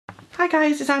Hi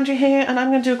guys, it's Andrew here, and I'm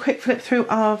going to do a quick flip through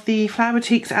of the Flower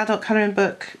Boutiques adult colouring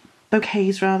book,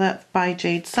 Bouquets rather, by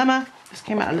Jade Summer. This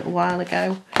came out a little while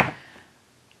ago,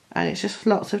 and it's just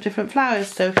lots of different flowers,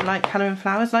 so if you like colouring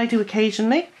flowers, and I do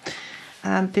occasionally,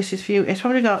 this is for you. It's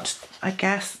probably got, I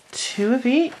guess, 2 of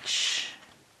each.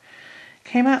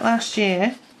 Came out last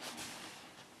year.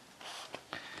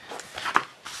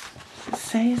 Does it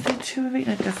say, is there 2 of each?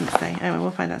 No, it doesn't say. Anyway,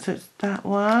 we'll find out. So it's that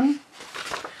one.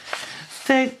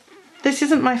 So this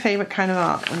isn't my favourite kind of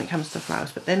art when it comes to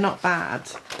flowers, but they're not bad.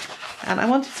 And I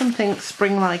wanted something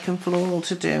spring-like and floral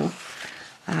to do.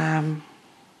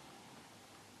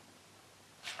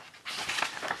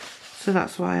 So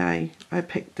that's why I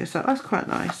picked this up. That's quite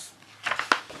nice.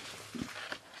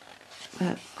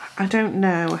 I don't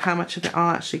know how much of it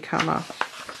I'll actually colour.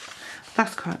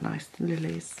 That's quite nice, the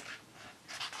lilies.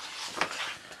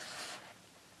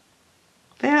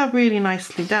 They are really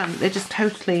nicely done. They're just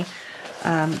totally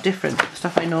different to the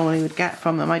stuff I normally would get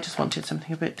from them. I just wanted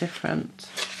something a bit different.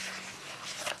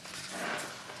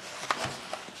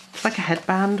 It's like a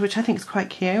headband, which I think is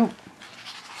quite cute.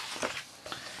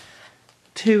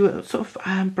 2 sort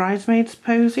of bridesmaids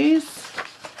posies.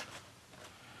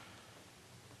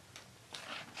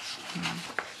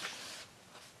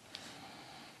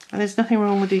 And there's nothing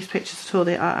wrong with these pictures at all.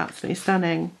 They are absolutely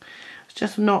stunning. It's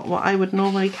just not what I would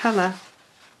normally colour.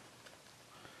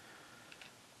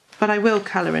 But I will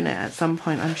colour in it at some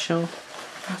point, I'm sure.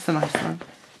 That's a nice one.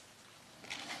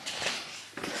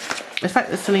 It's like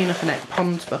the Selena Finette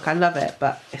Ponds book. I love it,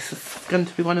 but it's going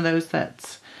to be one of those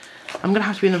that I'm going to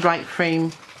have to be in the right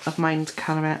frame of mind to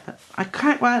colour it. But I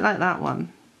quite like that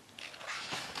one.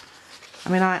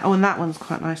 I mean, oh, and that one's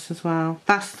quite nice as well.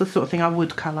 That's the sort of thing I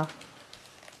would colour.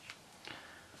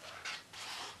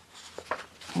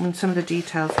 I mean, some of the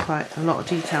details, quite a lot of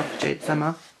detail for Jade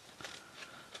Summer.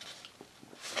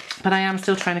 But I am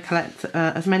still trying to collect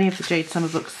as many of the Jade Summer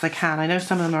books as I can. I know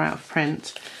some of them are out of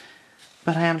print,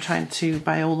 but I am trying to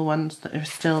buy all the ones that are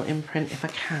still in print if I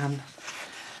can.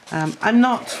 I'm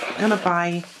not going to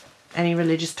buy any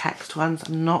religious text ones.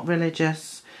 I'm not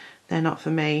religious. They're not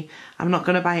for me. I'm not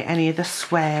going to buy any of the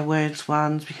swear words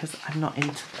ones because I'm not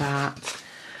into that.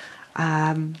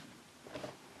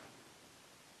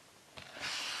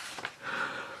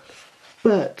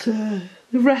 But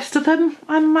the rest of them,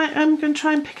 I'm going to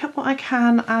try and pick up what I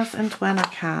can as and when I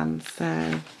can.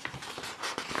 So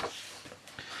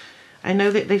I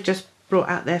know that they've just brought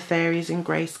out their fairies in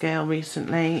grayscale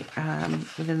recently,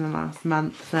 within the last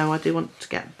month. So I do want to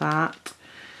get that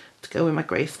to go with my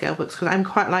grayscale books because I'm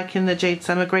quite liking the Jade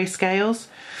Summer grayscales.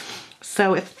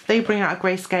 So if they bring out a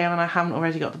grayscale and I haven't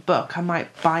already got the book, I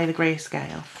might buy the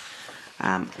grayscale.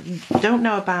 Don't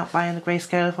know about buying the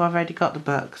grayscale if I've already got the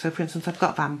book. So for instance, I've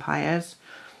got vampires.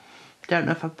 Don't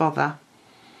know if I'd bother.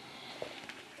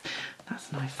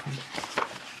 That's a nice one.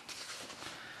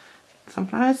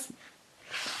 Sunflowers.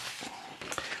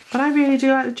 But I really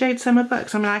do like the Jade Summer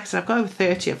books. I mean, like I said, I've got over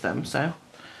 30 of them, so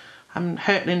I'm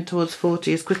hurtling towards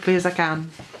 40 as quickly as I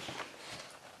can.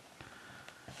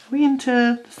 Are we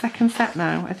into the second set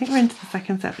now? I think we're into the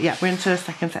second set. Yeah, we're into the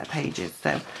second set of pages.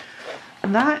 So.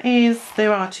 And that is,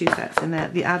 there are 2 sets in there,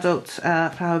 the adult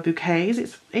flower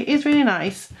bouquets. It is really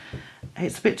nice.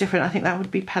 It's a bit different. I think that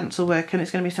would be pencil work, and it's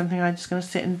going to be something I'm just going to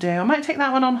sit and do. I might take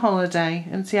that one on holiday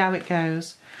and see how it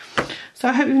goes. So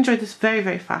I hope you enjoyed this very,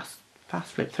 very fast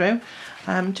flip through.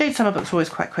 Jade Summer books are always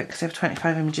quite quick because they have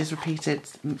 25 images repeated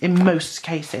in most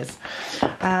cases.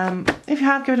 If you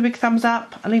have, give it a big thumbs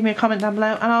up, leave me a comment down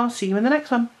below, and I'll see you in the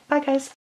next one. Bye guys.